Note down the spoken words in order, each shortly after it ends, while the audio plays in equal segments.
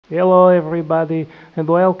Hello everybody and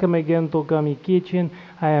welcome again to Commie Kitchen.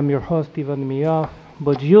 I am your host Ivan Meov,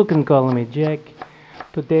 but you can call me Jack.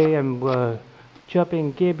 Today I'm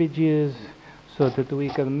chopping cabbages so that we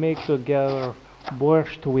can make together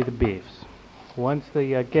borscht with beefs. Once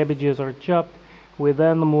the cabbages are chopped, we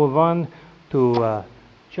then move on to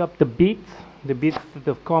chop the beets that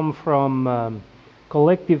have come from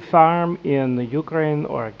collective farm in Ukraine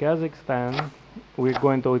or Kazakhstan. We're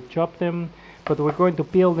going to chop them, but we're going to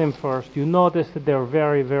peel them first. You notice that they're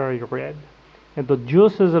very, very red. And the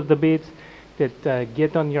juices of the beets that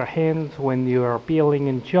get on your hands when you are peeling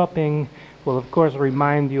and chopping will of course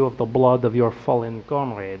remind you of the blood of your fallen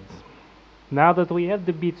comrades. Now that we have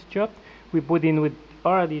the beets chopped, we put in with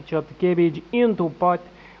already chopped cabbage into a pot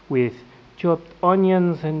with chopped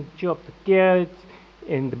onions and chopped carrots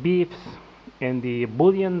and the beefs and the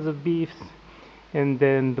bouillons of beefs, and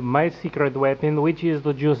then my secret weapon, which is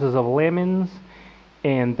the juices of lemons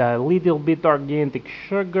and a little bit organic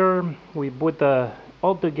sugar. We put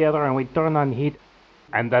all together and we turn on heat,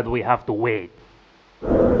 and that we have to wait.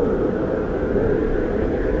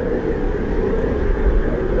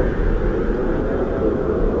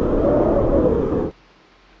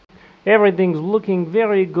 Everything's looking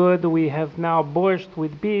very good. We have now borscht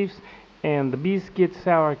with beefs and the biscuit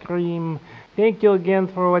sour cream. Thank you again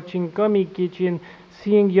for watching Commie Kitchen.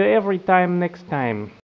 Seeing you every time next time.